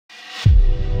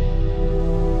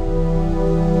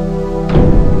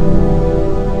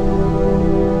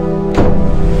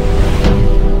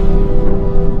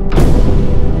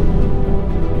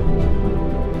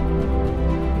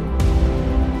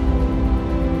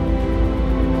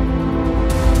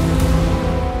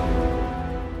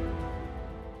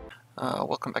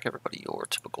welcome back everybody, your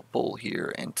typical bull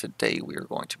here, and today we are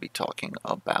going to be talking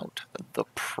about the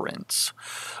prints.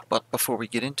 But before we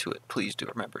get into it, please do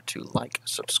remember to like,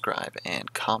 subscribe,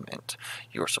 and comment.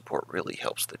 Your support really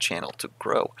helps the channel to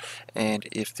grow, and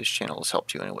if this channel has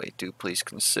helped you anyway, do please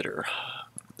consider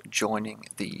joining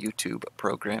the YouTube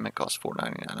program. It costs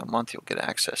 $4.99 a month. You'll get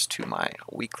access to my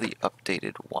weekly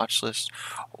updated watch list,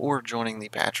 or joining the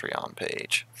Patreon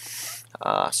page.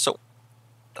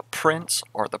 The prints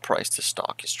are the price the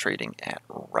stock is trading at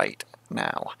right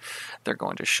now. They're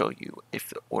going to show you if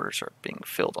the orders are being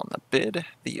filled on the bid,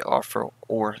 the offer,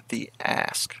 or the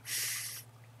ask.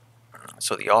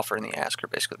 So the offer and the ask are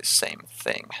basically the same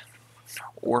thing,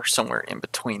 or somewhere in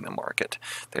between the market.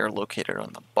 They are located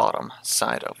on the bottom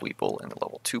side of Webull in the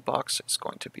level 2 box. It's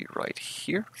going to be right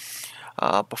here.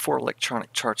 Before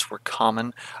electronic charts were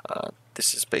common,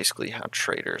 this is basically how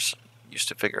traders used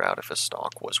to figure out if a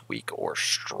stock was weak or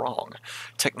strong.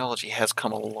 Technology has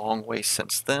come a long way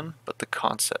since then, but the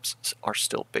concepts are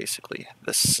still basically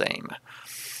the same.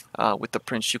 With the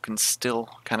prints, you can still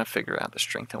kind of figure out the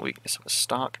strength and weakness of a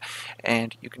stock,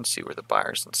 and you can see where the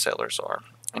buyers and sellers are.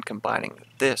 And combining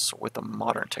this with the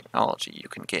modern technology, you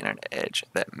can gain an edge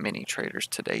that many traders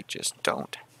today just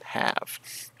don't have.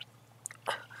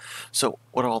 So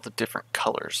what do all the different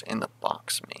colors in the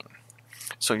box mean?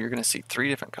 So you're going to see three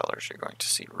different colors. You're going to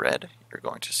see red, you're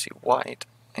going to see white,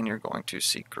 and you're going to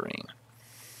see green.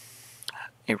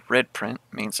 A red print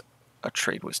means a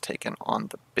trade was taken on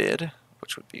the bid,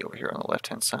 which would be over here on the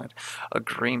left-hand side. A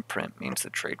green print means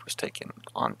the trade was taken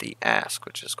on the ask,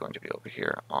 which is going to be over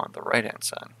here on the right-hand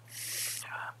side.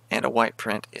 And a white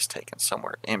print is taken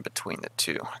somewhere in between the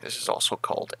two. This is also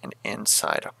called an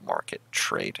inside market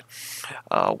trade.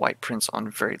 White prints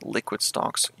on very liquid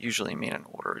stocks usually mean an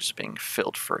order is being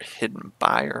filled for a hidden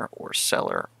buyer or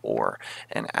seller or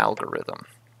an algorithm.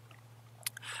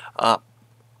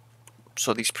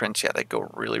 So these prints, yeah, they go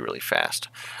really fast,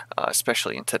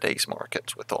 especially in today's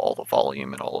markets with all the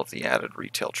volume and all of the added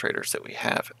retail traders that we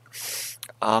have.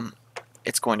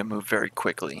 It's going to move very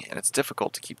quickly, and it's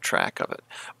difficult to keep track of it.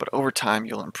 But over time,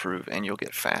 you'll improve and you'll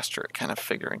get faster at kind of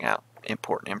figuring out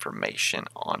important information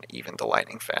on even the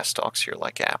lightning fast stocks here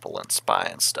like Apple and SPY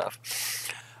and stuff.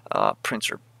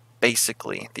 Prints are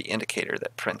basically the indicator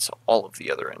that prints all of the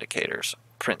other indicators.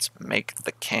 Prints make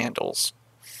the candles,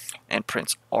 and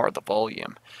prints are the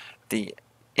volume. The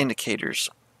indicators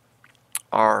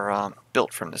are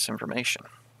built from this information.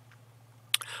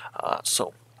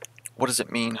 So what does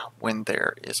it mean when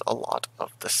there is a lot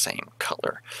of the same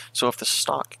color? So if the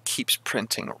stock keeps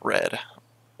printing red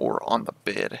or on the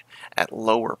bid at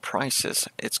lower prices,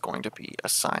 it's going to be a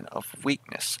sign of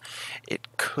weakness. It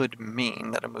could mean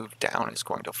that a move down is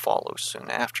going to follow soon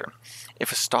after.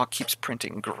 If a stock keeps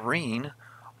printing green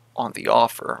on the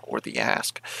offer or the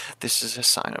ask, this is a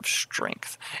sign of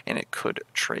strength, and it could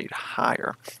trade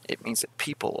higher. It means that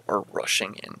people are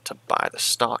rushing in to buy the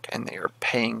stock, and they are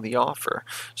paying the offer,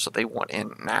 so they want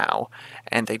in now,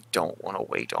 and they don't want to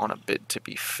wait on a bid to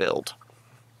be filled.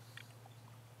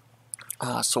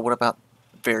 So what about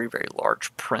very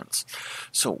large prints?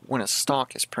 So when a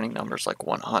stock is printing numbers like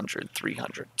 100,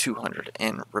 300, 200,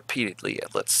 and repeatedly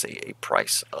at, let's say, a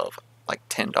price of like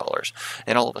 $10,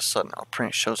 and all of a sudden a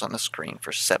print shows on the screen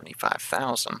for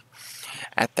 $75,000.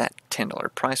 At that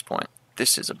 $10 price point,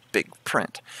 this is a big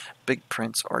print. Big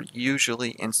prints are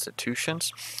usually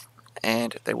institutions,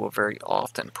 and they will very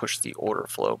often push the order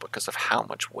flow because of how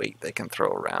much weight they can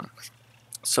throw around.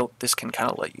 So this can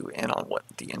kind of let you in on what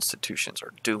the institutions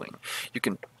are doing. You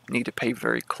can need to pay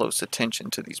very close attention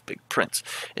to these big prints.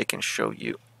 It can show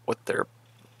you what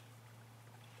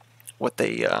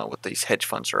these hedge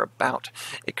funds are about.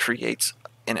 It creates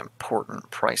an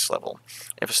important price level.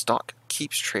 If a stock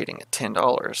keeps trading at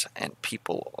 $10 and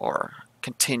people are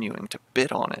continuing to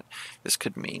bid on it, this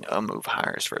could mean a move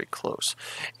higher is very close.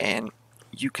 And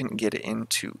you can get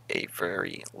into a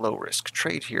very low risk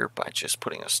trade here by just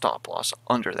putting a stop loss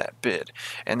under that bid.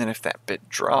 And then if that bid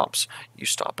drops, you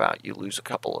stop out, you lose a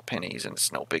couple of pennies, and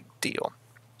it's no big deal.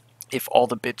 If all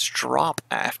the bids drop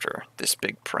after this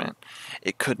big print,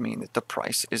 it could mean that the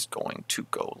price is going to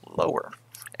go lower.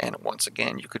 And once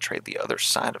again, you could trade the other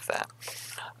side of that.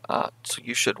 So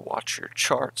you should watch your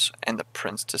charts and the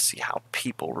prints to see how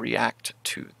people react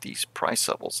to these price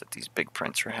levels that these big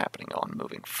prints are happening on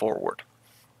moving forward.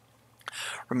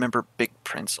 Remember, big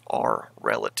prints are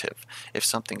relative. If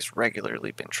something's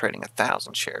regularly been trading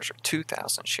 1,000 shares or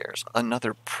 2,000 shares,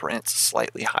 another print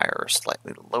slightly higher or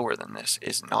slightly lower than this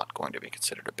is not going to be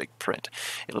considered a big print.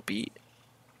 It'll be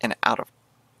an out of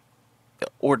the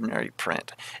ordinary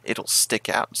print. It'll stick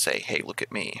out and say, hey, look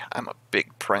at me, I'm a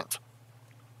big print.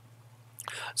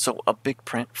 So a big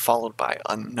print followed by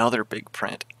another big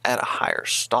print at a higher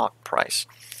stock price.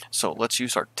 So let's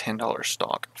use our $10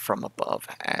 stock from above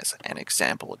as an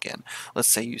example again. Let's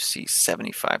say you see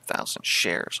 75,000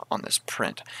 shares on this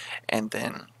print, and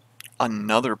then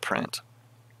another print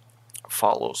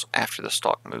follows after the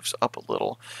stock moves up a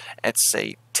little at,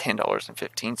 say,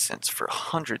 $10.15 for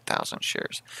 100,000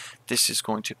 shares. This is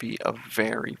going to be a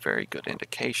very, very good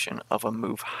indication of a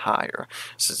move higher.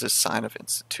 This is a sign of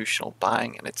institutional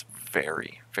buying, and it's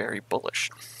very, very bullish.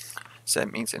 So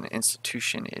that means an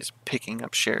institution is picking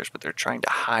up shares, but they're trying to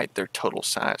hide their total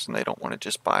size, and they don't want to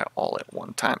just buy all at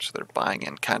one time. So they're buying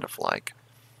in kind of like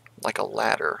a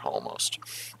ladder almost.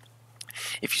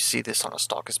 If you see this on a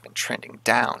stock has been trending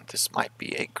down, this might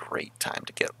be a great time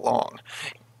to get long.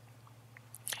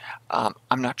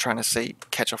 I'm not trying to say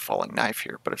catch a falling knife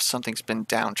here, but if something's been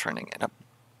downtrending and a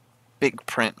big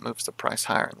print moves the price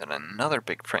higher, and then another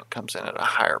big print comes in at a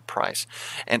higher price,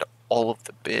 and all of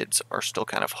the bids are still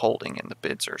kind of holding and the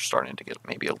bids are starting to get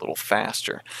maybe a little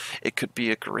faster, it could be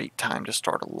a great time to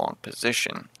start a long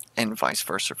position, and vice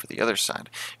versa for the other side.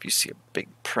 If you see a big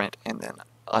print and then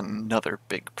another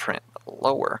big print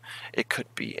lower, it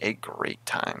could be a great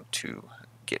time to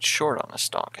get short on a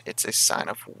stock. It's a sign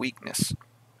of weakness.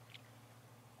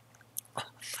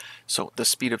 So the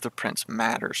speed of the prints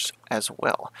matters as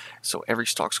well. So every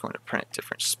stock's going to print at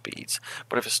different speeds.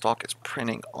 But if a stock is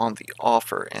printing on the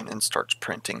offer and then starts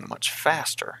printing much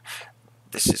faster,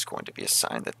 this is going to be a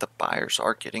sign that the buyers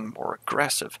are getting more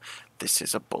aggressive. This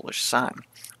is a bullish sign.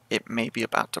 It may be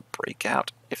about to break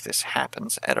out if this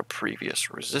happens at a previous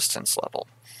resistance level.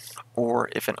 Or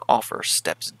if an offer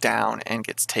steps down and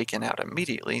gets taken out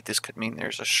immediately, this could mean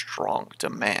there's a strong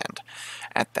demand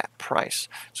at that price.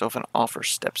 So if an offer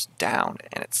steps down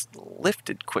and it's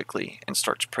lifted quickly and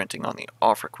starts printing on the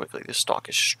offer quickly, the stock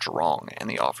is strong and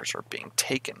the offers are being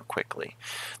taken quickly.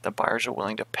 The buyers are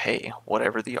willing to pay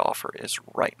whatever the offer is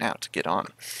right now to get on.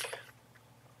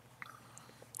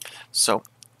 So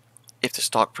if the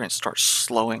stock print starts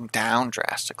slowing down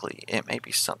drastically, it may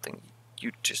be something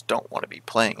you just don't want to be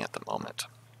playing at the moment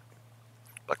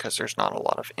because there's not a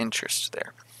lot of interest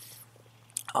there.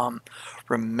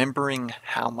 Remembering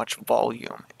how much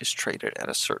volume is traded at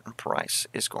a certain price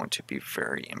is going to be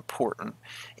very important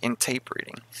in tape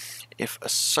reading. If a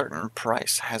certain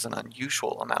price has an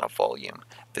unusual amount of volume,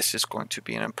 this is going to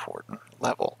be an important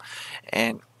level,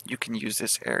 and you can use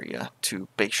this area to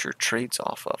base your trades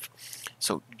off of.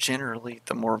 So generally,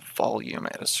 the more volume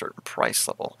at a certain price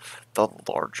level, the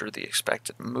larger the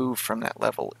expected move from that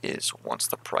level is once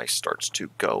the price starts to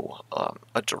go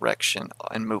a direction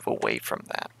and move away from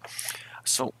that.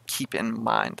 So keep in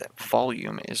mind that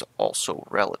volume is also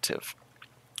relative.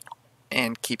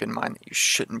 And keep in mind that you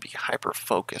shouldn't be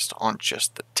hyper-focused on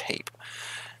just the tape.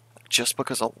 Just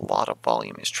because a lot of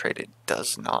volume is traded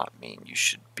does not mean you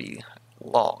should be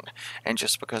long, and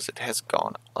just because it has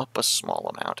gone up a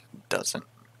small amount doesn't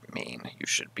mean you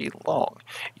should be long.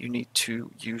 You need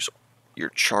to use your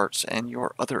charts and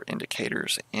your other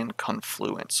indicators in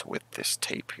confluence with this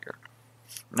tape here.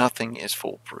 Nothing is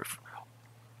foolproof.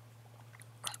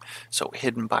 So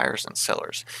hidden buyers and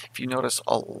sellers. If you notice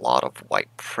a lot of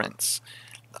white prints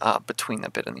between the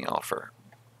bid and the offer,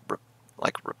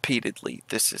 like repeatedly,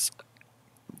 this is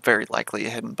very likely a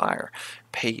hidden buyer.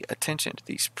 Pay attention to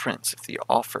these prints. If the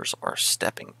offers are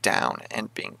stepping down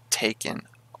and being taken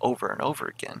over and over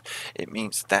again, it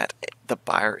means that the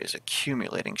buyer is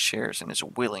accumulating shares and is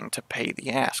willing to pay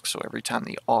the ask. So every time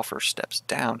the offer steps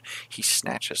down, he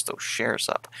snatches those shares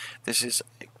up. This is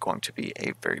going to be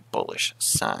a very bullish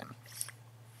sign.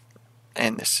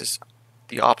 And this is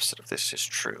the opposite of this is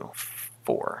true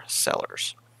for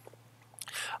sellers.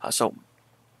 So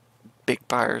big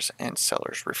buyers and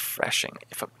sellers refreshing.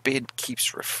 If a bid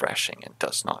keeps refreshing and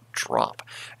does not drop,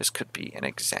 this could be an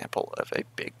example of a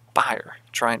big buyer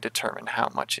trying to determine how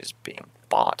much is being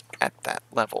bought at that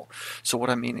level. So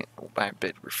what I mean by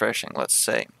bid refreshing, let's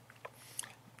say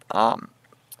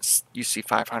you see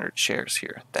 500 shares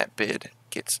here, that bid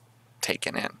gets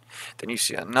taken in. Then you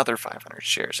see another 500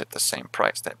 shares at the same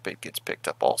price, that bid gets picked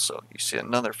up also. You see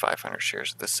another 500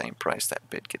 shares at the same price, that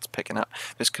bid gets picked up.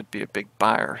 This could be a big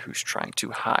buyer who's trying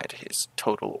to hide his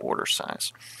total order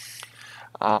size.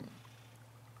 We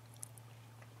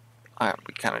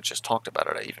kind of just talked about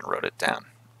it. I even wrote it down.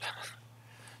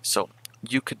 So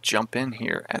you could jump in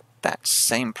here at that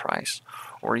same price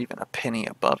or even a penny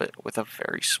above it with a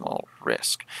very small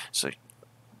risk. So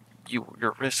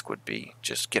your risk would be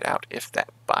just get out if that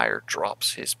buyer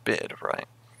drops his bid, right?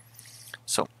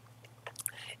 So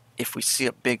if we see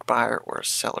a big buyer or a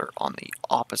seller on the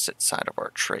opposite side of our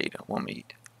trade when we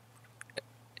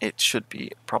it should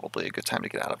be probably a good time to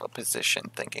get out of a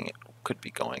position thinking it could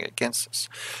be going against us.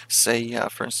 Say,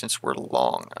 for instance, we're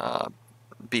long.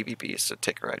 BBB is the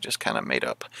ticker I just kind of made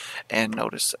up, and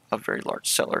notice a very large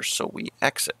seller, so we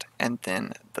exit, and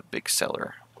then the big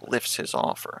seller lifts his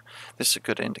offer. This is a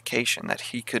good indication that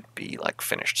he could be like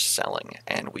finished selling,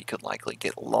 and we could likely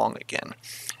get long again.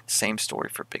 Same story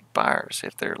for big buyers.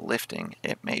 If they're lifting,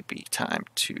 it may be time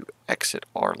to exit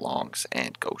our longs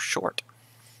and go short.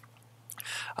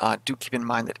 Do keep in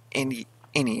mind that any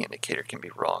indicator can be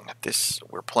wrong.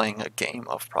 We're playing a game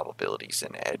of probabilities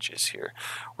and edges here.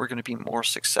 We're going to be more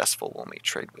successful when we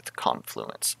trade with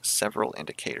confluence. Several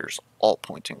indicators all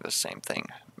pointing to the same thing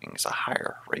means a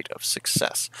higher rate of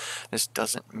success. This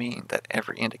doesn't mean that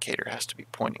every indicator has to be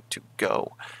pointing to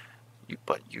go,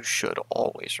 but you should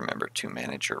always remember to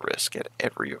manage your risk at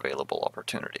every available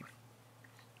opportunity.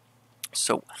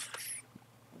 So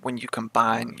when you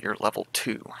combine your level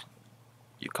 2,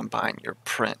 you combine your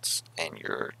prints and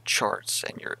your charts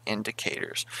and your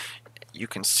indicators, you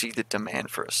can see the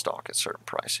demand for a stock at certain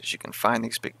prices. You can find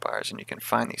these big buyers and you can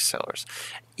find these sellers,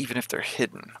 even if they're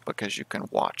hidden, because you can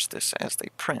watch this as they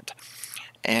print.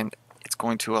 And it's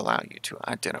going to allow you to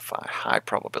identify high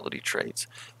probability trades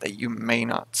that you may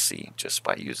not see just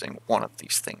by using one of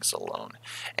these things alone.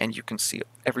 And you can see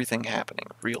everything happening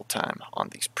real time on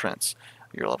these prints,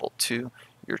 your level 2,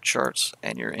 your charts,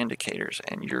 and your indicators,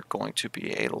 and you're going to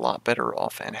be a lot better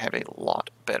off and have a lot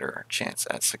better chance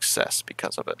at success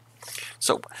because of it.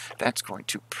 So that's going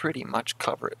to pretty much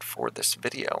cover it for this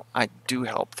video. I do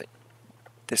hope that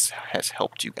this has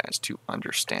helped you guys to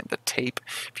understand the tape.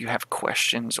 If you have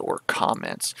questions or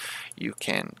comments, you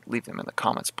can leave them in the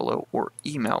comments below or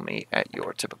email me at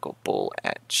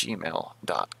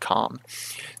yourtypicalbull@gmail.com.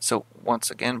 So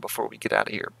once again, before we get out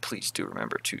of here, please do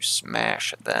remember to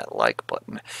smash that like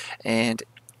button. And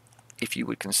if you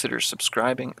would consider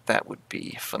subscribing, that would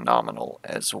be phenomenal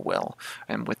as well.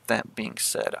 And with that being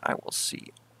said, I will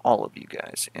see all of you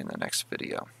guys in the next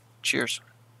video. Cheers.